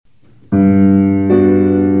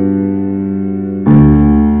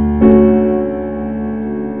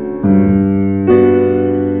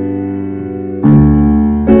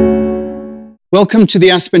Welcome to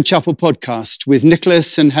the Aspen Chapel podcast with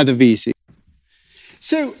Nicholas and Heather Veazey.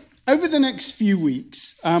 So, over the next few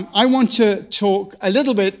weeks, I want to talk a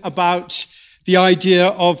little bit about the idea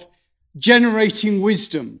of generating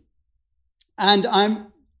wisdom. And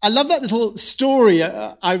I love that little story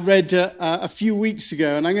I read a few weeks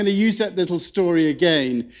ago, and I'm going to use that little story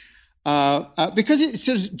again because it's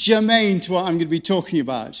sort of germane to what I'm going to be talking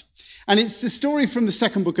about. And it's the story from the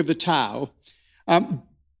second book of the Tao.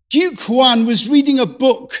 Duke Huan was reading a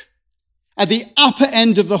book at the upper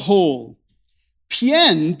end of the hall.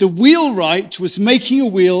 Pian, the wheelwright, was making a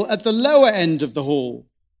wheel at the lower end of the hall.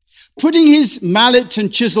 Putting his mallet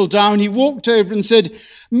and chisel down, he walked over and said,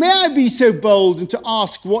 "May I be so bold and to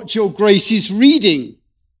ask what your grace is reading?"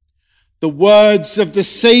 "The words of the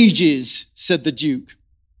sages," said the Duke.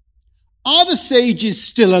 "Are the sages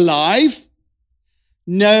still alive?"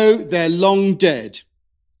 "No, they're long dead."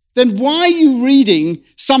 "Then why are you reading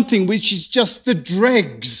something which is just the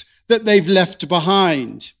dregs that they've left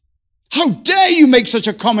behind?" "How dare you make such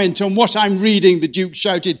a comment on what I'm reading?" the Duke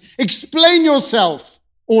shouted. "Explain yourself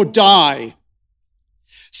or die."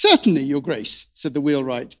 "Certainly, Your Grace," said the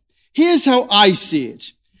wheelwright. "Here's how I see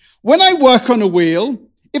it. When I work on a wheel,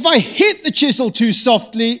 if I hit the chisel too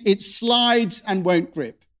softly, it slides and won't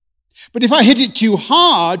grip. But if I hit it too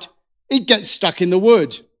hard, it gets stuck in the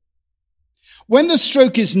wood. When the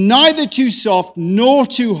stroke is neither too soft nor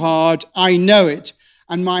too hard, I know it,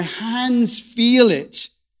 and my hands feel it.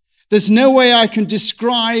 There's no way I can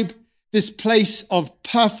describe this place of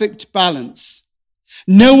perfect balance.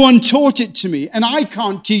 No one taught it to me, and I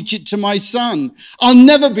can't teach it to my son. I'll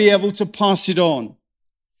never be able to pass it on.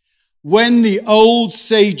 When the old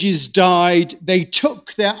sages died, they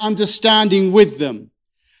took their understanding with them.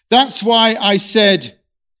 That's why I said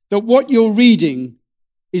that what you're reading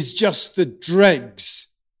is just the dregs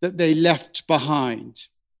that they left behind."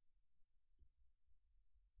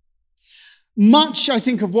 Much, I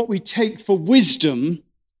think, of what we take for wisdom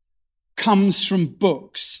comes from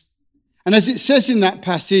books. And as it says in that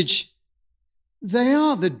passage, they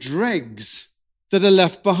are the dregs that are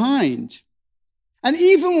left behind. And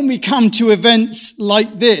even when we come to events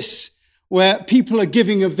like this, where people are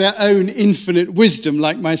giving of their own infinite wisdom,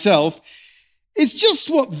 like myself, it's just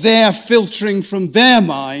what they're filtering from their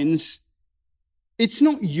minds. It's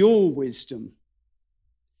not your wisdom.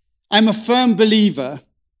 I'm a firm believer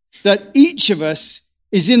that each of us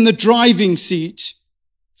is in the driving seat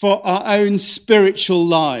for our own spiritual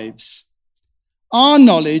lives. Our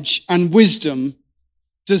knowledge and wisdom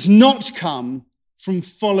does not come from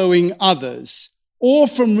following others or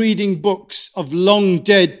from reading books of long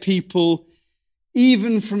dead people,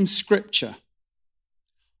 even from Scripture.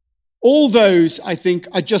 All those, I think,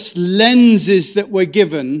 are just lenses that we're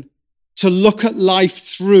given to look at life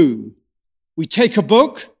through. We take a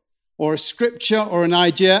book or a scripture or an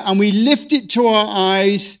idea and we lift it to our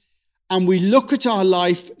eyes and we look at our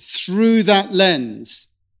life through that lens.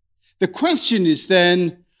 The question is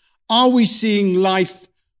then, are we seeing life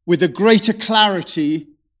with a greater clarity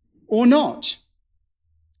or not?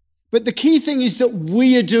 But the key thing is that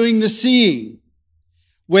we are doing the seeing.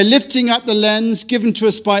 We're lifting up the lens given to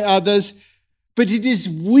us by others, but it is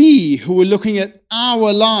we who are looking at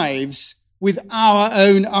our lives with our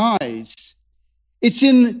own eyes. It's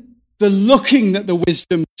in the looking that the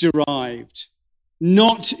wisdom is derived,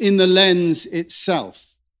 not in the lens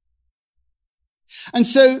itself. And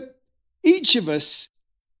so each of us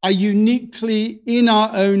are uniquely in our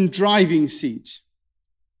own driving seat.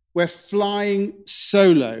 We're flying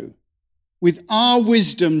solo, with our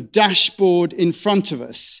wisdom dashboard in front of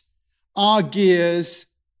us, our gears,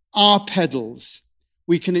 our pedals.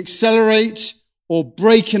 We can accelerate or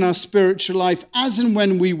brake in our spiritual life as and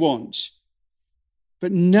when we want.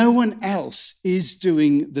 But no one else is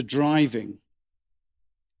doing the driving.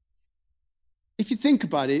 If you think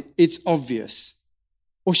about it, it's obvious.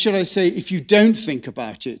 Or should I say, if you don't think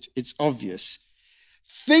about it, it's obvious.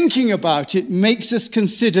 Thinking about it makes us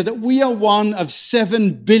consider that we are one of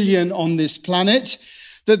 7 billion on this planet,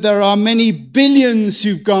 that there are many billions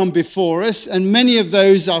who've gone before us, and many of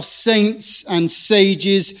those are saints and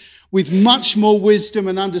sages with much more wisdom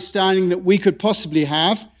and understanding that we could possibly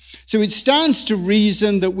have. So it stands to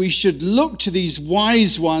reason that we should look to these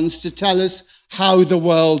wise ones to tell us how the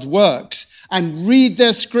world works and read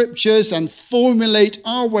their scriptures and formulate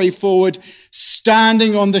our way forward,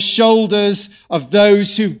 standing on the shoulders of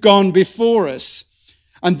those who've gone before us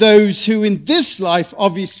and those who in this life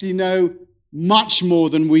obviously know much more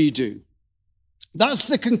than we do. That's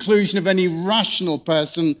the conclusion of any rational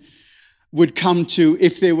person would come to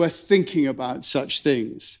if they were thinking about such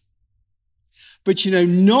things. But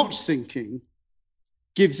not thinking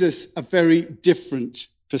gives us a very different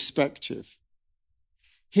perspective.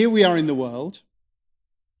 Here we are in the world,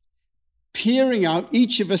 peering out,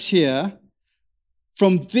 each of us here,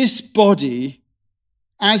 from this body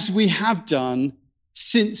as we have done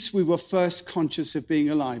since we were first conscious of being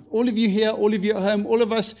alive. All of you here, all of you at home, all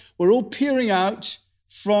of us, we're all peering out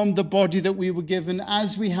from the body that we were given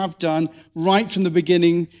as we have done right from the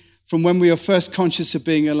beginning, from when we were first conscious of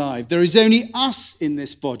being alive. There is only us in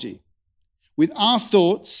this body, with our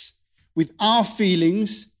thoughts, with our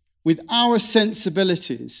feelings, with our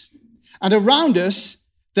sensibilities. And around us,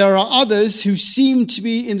 there are others who seem to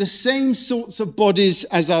be in the same sorts of bodies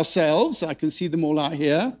as ourselves. I can see them all out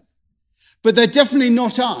here. But they're definitely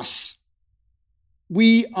not us.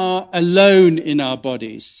 We are alone in our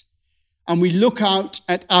bodies. And we look out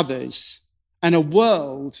at others and a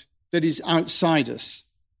world that is outside us.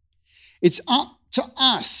 It's up to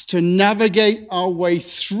us to navigate our way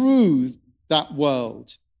through that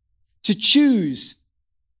world, to choose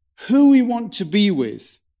who we want to be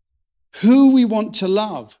with, who we want to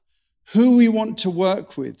love, who we want to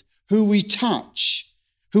work with, who we touch,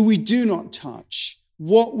 who we do not touch,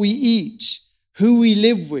 what we eat, who we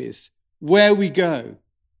live with, where we go.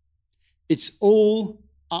 It's all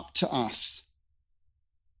up to us.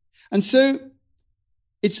 And so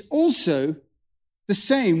it's also the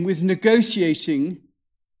same with negotiating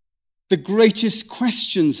the greatest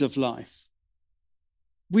questions of life.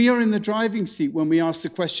 We are in the driving seat when we ask the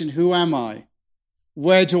question, who am I?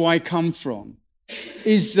 Where do I come from?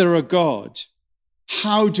 Is there a God?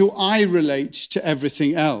 How do I relate to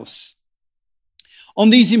everything else? On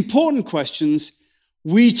these important questions,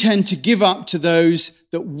 we tend to give up to those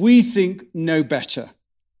that we think know better.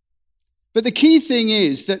 But the key thing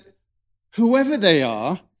is that whoever they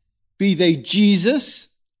are, be they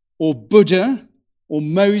Jesus or Buddha or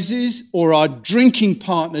Moses or our drinking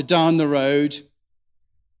partner down the road,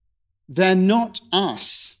 they're not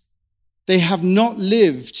us. They have not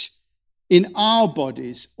lived in our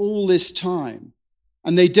bodies all this time,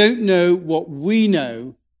 and they don't know what we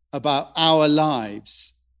know about our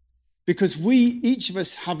lives, because each of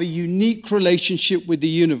us have a unique relationship with the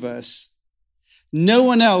universe. No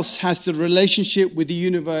one else has the relationship with the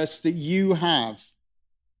universe that you have.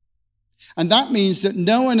 And that means that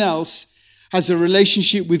no one else has a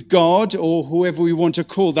relationship with God, or whoever we want to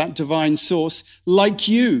call that divine source, like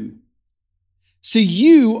you. So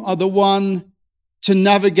you are the one to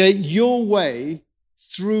navigate your way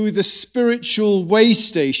through the spiritual way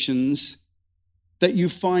stations that you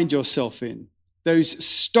find yourself in, those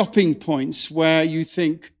stopping points where you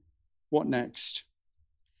think, what next?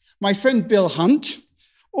 My friend Bill Hunt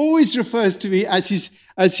always refers to me as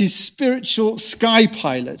his spiritual sky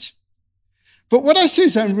pilot. But what I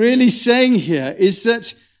suppose I'm really saying here is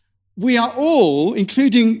that we are all,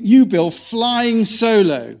 including you, Bill, flying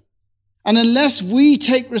solo. And unless we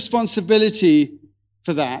take responsibility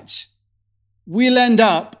for that, we'll end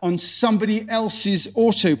up on somebody else's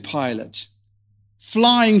autopilot,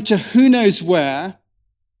 flying to who knows where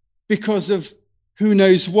because of who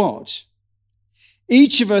knows what.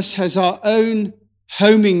 Each of us has our own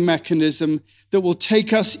homing mechanism that will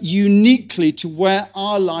take us uniquely to where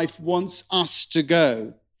our life wants us to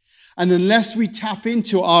go. And unless we tap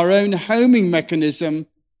into our own homing mechanism,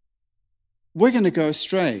 we're going to go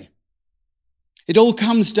astray. It all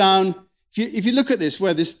comes down, if you look at this,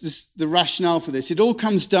 where the rationale for this, it all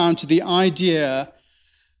comes down to the idea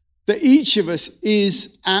that each of us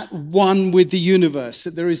is at one with the universe,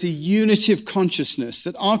 that there is a unity of consciousness,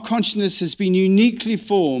 that our consciousness has been uniquely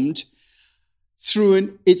formed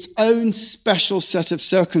through its own special set of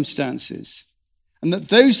circumstances. And that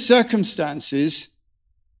those circumstances,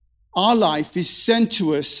 our life is sent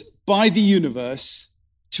to us by the universe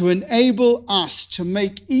to enable us to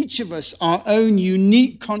make each of us our own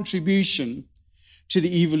unique contribution to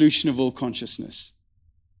the evolution of all consciousness.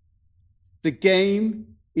 The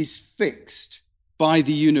game is fixed by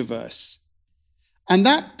the universe. And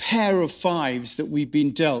that pair of fives that we've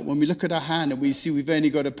been dealt, when we look at our hand and we see we've only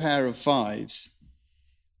got a pair of fives,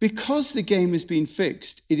 because the game has been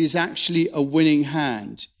fixed, it is actually a winning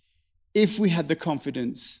hand if we had the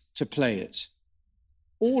confidence to play it.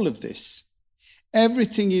 All of this,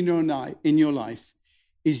 everything in your life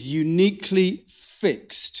is uniquely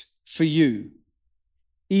fixed for you.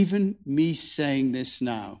 Even me saying this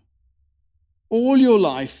now. All your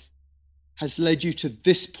life has led you to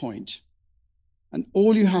this point, and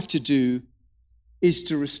all you have to do is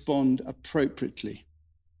to respond appropriately.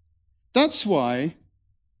 That's why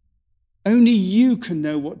only you can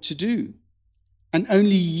know what to do, and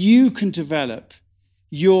only you can develop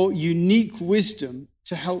your unique wisdom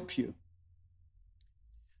to help you.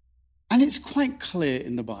 And it's quite clear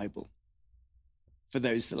in the Bible, for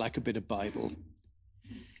those that like a bit of Bible.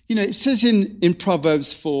 You know, it says in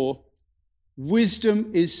Proverbs 4,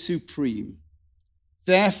 wisdom is supreme.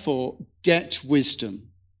 Therefore, get wisdom.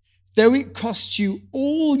 Though it costs you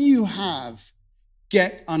all you have,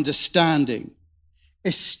 get understanding.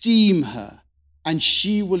 Esteem her, and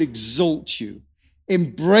she will exalt you.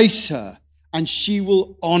 Embrace her, and she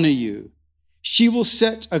will honor you. She will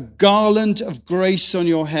set a garland of grace on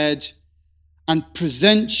your head and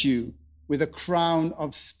present you with a crown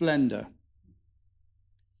of splendor.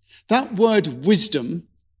 That word wisdom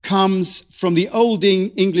comes from the Old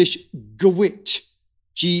English gewit,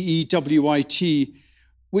 G-E-W-I-T,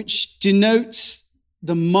 which denotes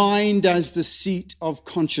the mind as the seat of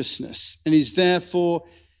consciousness and is therefore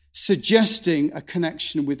suggesting a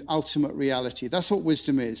connection with ultimate reality. That's what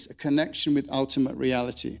wisdom is, a connection with ultimate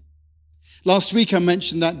reality. Last week I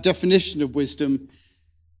mentioned that definition of wisdom,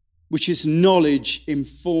 which is knowledge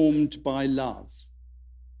informed by love.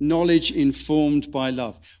 Knowledge informed by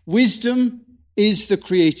love. Wisdom is the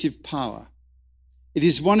creative power. It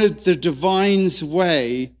is one of the divine's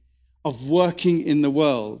way of working in the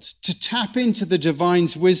world. To tap into the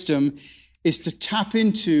divine's wisdom is to tap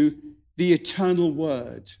into the eternal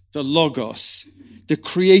word, the logos, the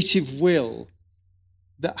creative will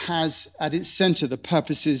that has at its center the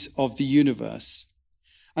purposes of the universe.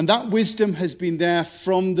 And that wisdom has been there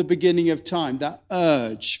from the beginning of time, that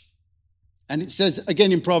urge. And it says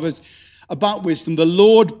again in Proverbs about wisdom, the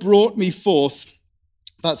Lord brought me forth,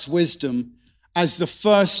 that's wisdom, as the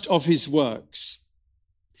first of his works.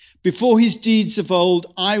 Before his deeds of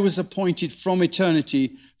old, I was appointed from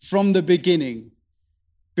eternity, from the beginning,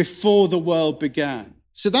 before the world began.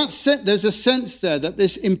 So there's a sense there that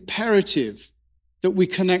this imperative that we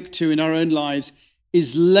connect to in our own lives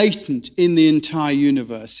is latent in the entire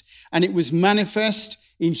universe. And it was manifest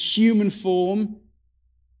in human form,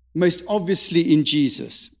 most obviously in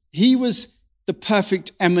Jesus. He was the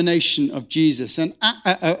perfect emanation of Jesus and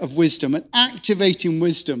of wisdom, and activating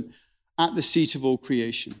wisdom at the seat of all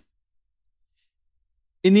creation.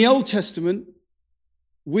 In the Old Testament,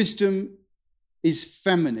 wisdom is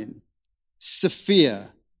feminine,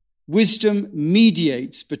 Sophia. Wisdom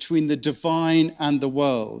mediates between the divine and the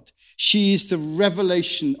world. She is the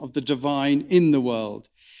revelation of the divine in the world.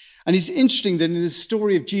 And it's interesting that in the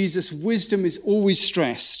story of Jesus, wisdom is always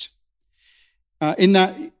stressed. In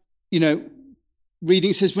that,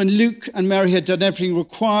 reading, it says, when Luke and Mary had done everything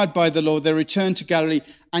required by the law, they returned to Galilee,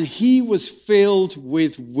 and he was filled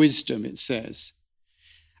with wisdom, it says.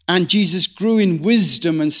 And Jesus grew in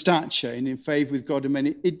wisdom and stature and in favor with God and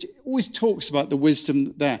men. It always talks about the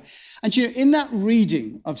wisdom there. And in that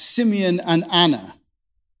reading of Simeon and Anna,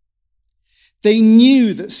 they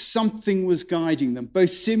knew that something was guiding them. Both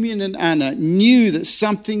Simeon and Anna knew that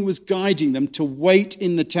something was guiding them to wait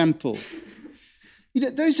in the temple.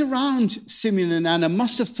 Those around Simeon and Anna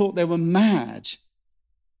must have thought they were mad.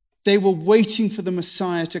 They were waiting for the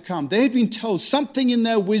Messiah to come. They had been told something in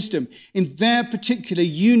their wisdom, in their particular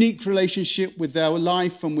unique relationship with their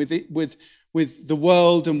life and with the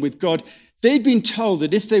world and with God. They'd been told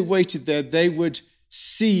that if they waited there, they would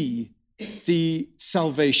see the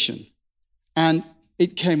salvation. And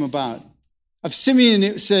it came about. Of Simeon,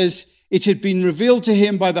 it says, it had been revealed to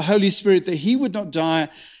him by the Holy Spirit that he would not die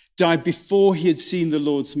before he had seen the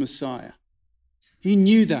Lord's Messiah. He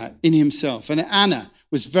knew that in himself. And Anna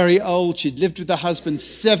was very old. She'd lived with her husband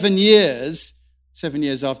 7 years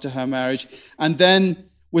after her marriage, and then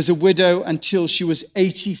was a widow until she was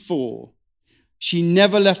 84. She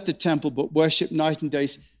never left the temple, but worshipped night and day,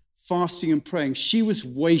 fasting and praying. She was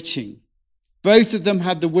waiting. Both of them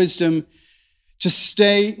had the wisdom to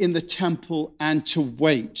stay in the temple and to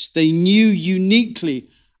wait. They knew uniquely,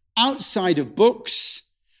 outside of books,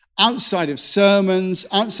 outside of sermons,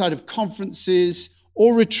 outside of conferences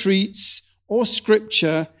or retreats or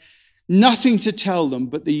scripture, nothing to tell them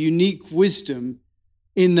but the unique wisdom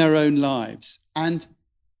in their own lives. And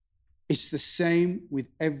it's the same with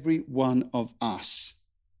every one of us.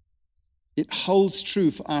 It holds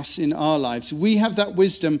true for us in our lives. We have that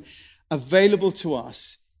wisdom available to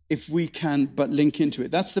us if we can but link into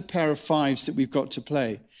it. That's the pair of fives that we've got to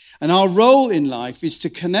play. And our role in life is to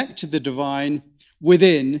connect to the divine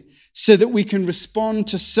within so that we can respond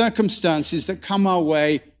to circumstances that come our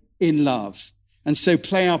way in love, and so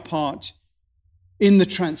play our part in the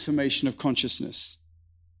transformation of consciousness.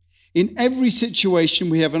 In every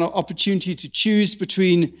situation, we have an opportunity to choose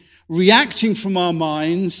between reacting from our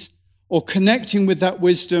minds or connecting with that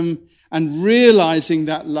wisdom and realizing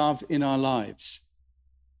that love in our lives.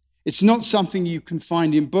 It's not something you can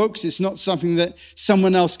find in books. It's not something that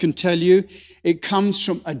someone else can tell you. It comes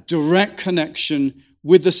from a direct connection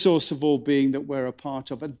with the source of all being that we're a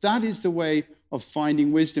part of. And that is the way of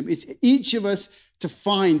finding wisdom. It's each of us to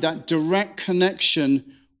find that direct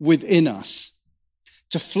connection within us.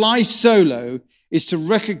 To fly solo is to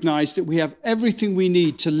recognize that we have everything we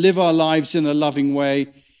need to live our lives in a loving way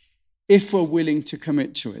if we're willing to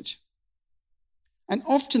commit to it. And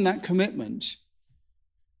often that commitment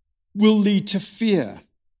will lead to fear.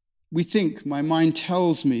 We think, my mind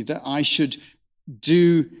tells me that I should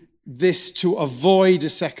do this to avoid a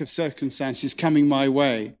set of circumstances coming my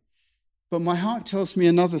way. But my heart tells me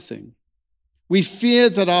another thing. We fear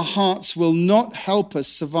that our hearts will not help us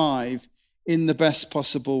survive in the best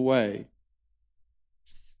possible way.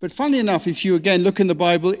 But funnily enough, if you again look in the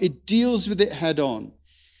Bible, it deals with it head on.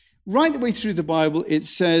 Right the way through the Bible, it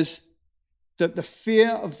says that the fear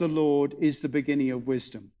of the Lord is the beginning of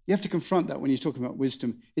wisdom. You have to confront that when you're talking about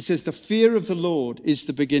wisdom. It says the fear of the Lord is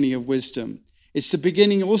the beginning of wisdom. It's the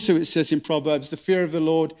beginning, also it says in Proverbs, the fear of the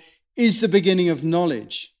Lord is the beginning of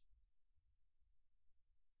knowledge.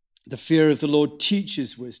 The fear of the Lord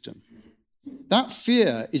teaches wisdom. That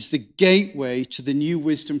fear is the gateway to the new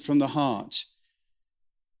wisdom from the heart.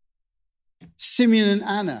 Simeon and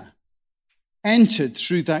Anna entered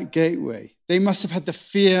through that gateway. They must have had the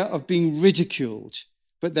fear of being ridiculed,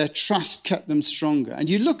 but their trust kept them stronger. And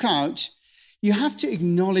you look out, you have to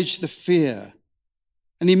acknowledge the fear.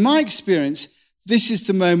 And in my experience, this is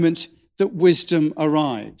the moment that wisdom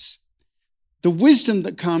arrives. The wisdom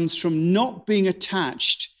that comes from not being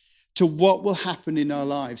attached to what will happen in our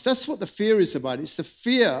lives. That's what the fear is about. It's the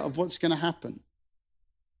fear of what's going to happen.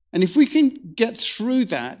 And if we can get through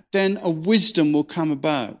that, then a wisdom will come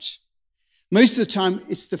about. Most of the time,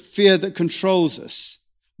 it's the fear that controls us.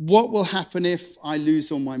 What will happen if I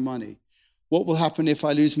lose all my money? What will happen if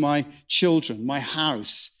I lose my children, my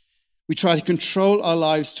house? We try to control our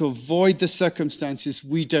lives to avoid the circumstances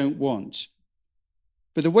we don't want.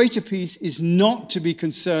 But the way to peace is not to be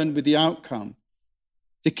concerned with the outcome.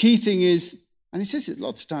 The key thing is, and it says it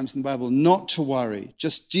lots of times in the Bible, not to worry.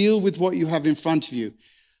 Just deal with what you have in front of you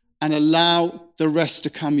and allow the rest to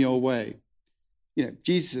come your way. You know,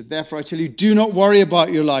 Jesus said, therefore I tell you, do not worry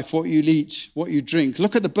about your life, what you eat, what you drink.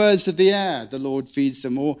 Look at the birds of the air, the Lord feeds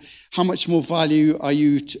them. Or how much more value are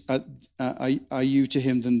you to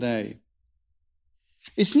him than they?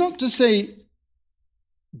 It's not to say,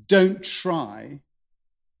 don't try.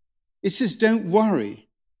 It says, don't worry.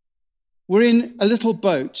 We're in a little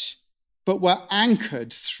boat, but we're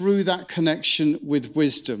anchored through that connection with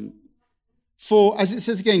wisdom. For, as it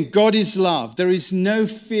says again, God is love. There is no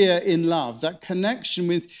fear in love. That connection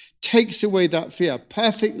with takes away that fear.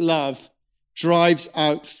 Perfect love drives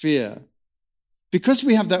out fear. Because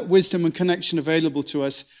we have that wisdom and connection available to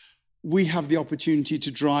us, we have the opportunity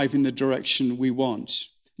to drive in the direction we want.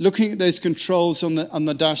 Looking at those controls on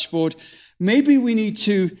the dashboard, maybe we need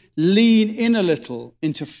to lean in a little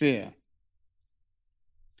into fear.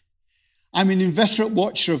 I'm an inveterate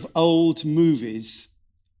watcher of old movies,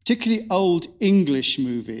 particularly old English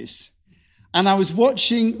movies. And I was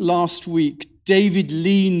watching last week David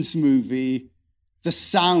Lean's movie, The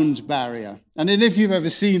Sound Barrier. I don't know if you've ever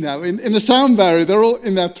seen that. In The Sound Barrier, they're all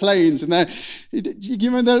in their planes and they've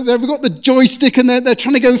got the joystick and they're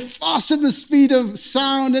trying to go faster than the speed of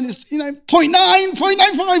sound, and it's 0.9,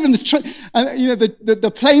 0.95, and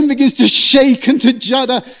the plane begins to shake and to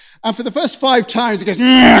judder. And for the first 5 times, it goes,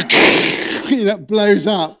 it blows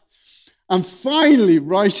up. And finally,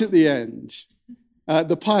 right at the end,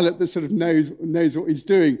 the pilot that sort of knows what he's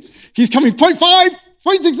doing, he's coming 0.5,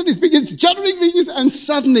 0.6, and it begins juddering, and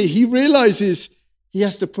suddenly he realizes he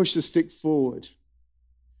has to push the stick forward.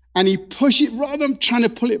 And he pushes it, rather than trying to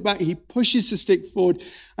pull it back, he pushes the stick forward.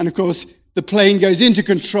 And of course, the plane goes into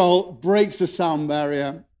control, breaks the sound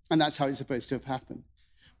barrier, and that's how it's supposed to have happened.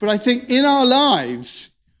 But I think in our lives,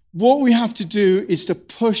 what we have to do is to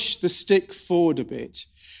push the stick forward a bit,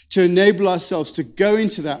 to enable ourselves to go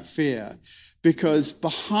into that fear, because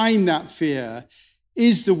behind that fear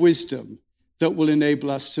is the wisdom that will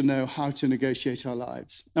enable us to know how to negotiate our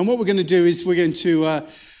lives. And what we're going to do is we're going to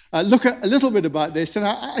look at a little bit about this. And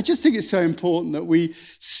I just think it's so important that we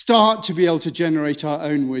start to be able to generate our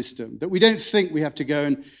own wisdom, that we don't think we have to go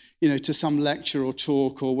and, to some lecture or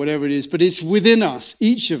talk or whatever it is, but it's within us,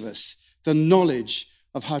 each of us, the knowledge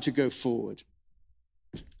of how to go forward.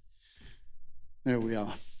 There we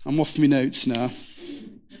are. I'm off my notes now.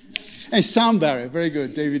 Hey, sound barrier. Very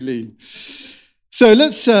good, David Lean. So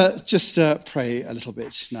let's just pray a little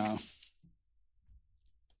bit now.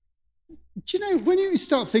 Do you know, when you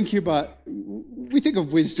start thinking about we think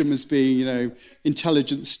of wisdom as being,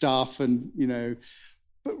 intelligent stuff and,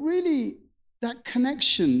 but really that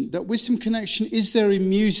connection, that wisdom connection is there in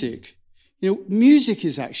music. Music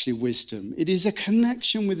is actually wisdom. It is a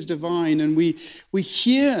connection with the divine, and we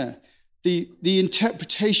hear the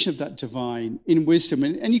interpretation of that divine in wisdom.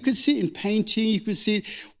 And you can see it in painting, you can see it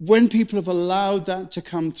when people have allowed that to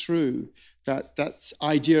come through, that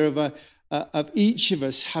idea of each of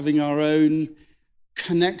us having our own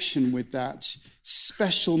connection with that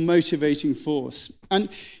special motivating force. And,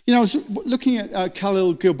 I was looking at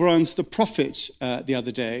Khalil Gibran's The Prophet the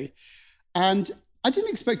other day, and I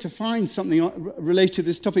didn't expect to find something related to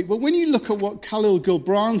this topic, but when you look at what Khalil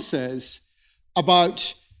Gibran says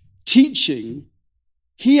about teaching,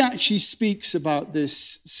 he actually speaks about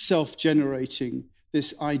this self-generating,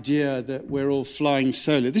 this idea that we're all flying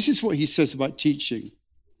solo. This is what he says about teaching.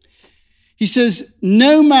 He says,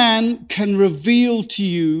 "No man can reveal to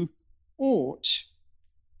you aught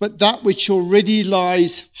but that which already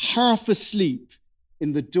lies half asleep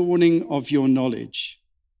in the dawning of your knowledge.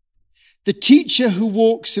 The teacher who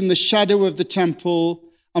walks in the shadow of the temple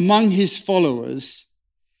among his followers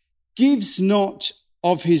gives not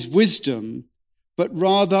of his wisdom, but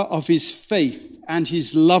rather of his faith and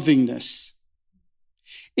his lovingness.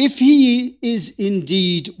 If he is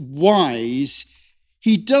indeed wise,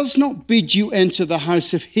 he does not bid you enter the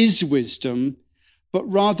house of his wisdom,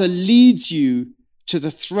 but rather leads you to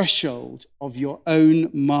the threshold of your own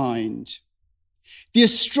mind. The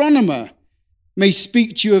astronomer may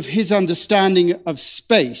speak to you of his understanding of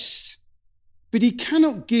space, but he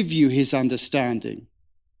cannot give you his understanding.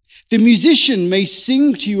 The musician may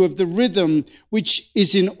sing to you of the rhythm which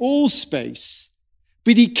is in all space,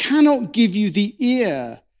 but he cannot give you the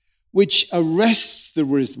ear which arrests the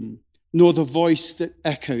rhythm, nor the voice that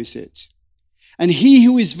echoes it. And he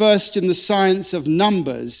who is versed in the science of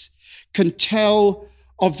numbers can tell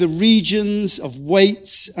of the regions of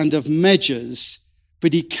weights and of measures,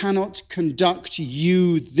 but he cannot conduct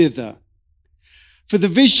you thither. For the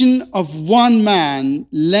vision of one man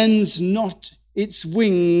lends not its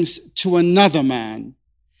wings to another man.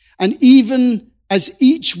 And even as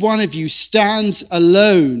each one of you stands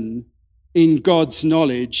alone in God's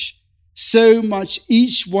knowledge, so much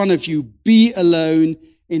each one of you be alone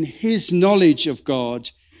in his knowledge of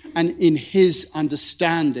God and in his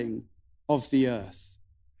understanding of the earth."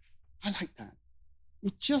 I like that.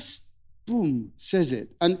 It just, boom, says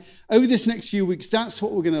it. And over this next few weeks, that's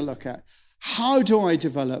what we're going to look at. How do I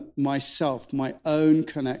develop myself, my own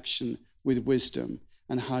connection with wisdom,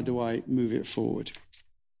 and how do I move it forward?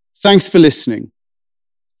 Thanks for listening.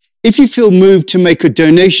 If you feel moved to make a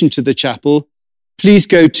donation to the chapel, please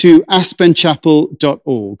go to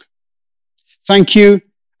aspenchapel.org. Thank you.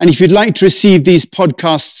 And if you'd like to receive these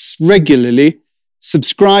podcasts regularly,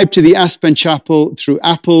 subscribe to the Aspen Chapel through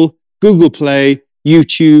Apple, Google Play,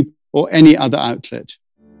 YouTube, or any other outlet.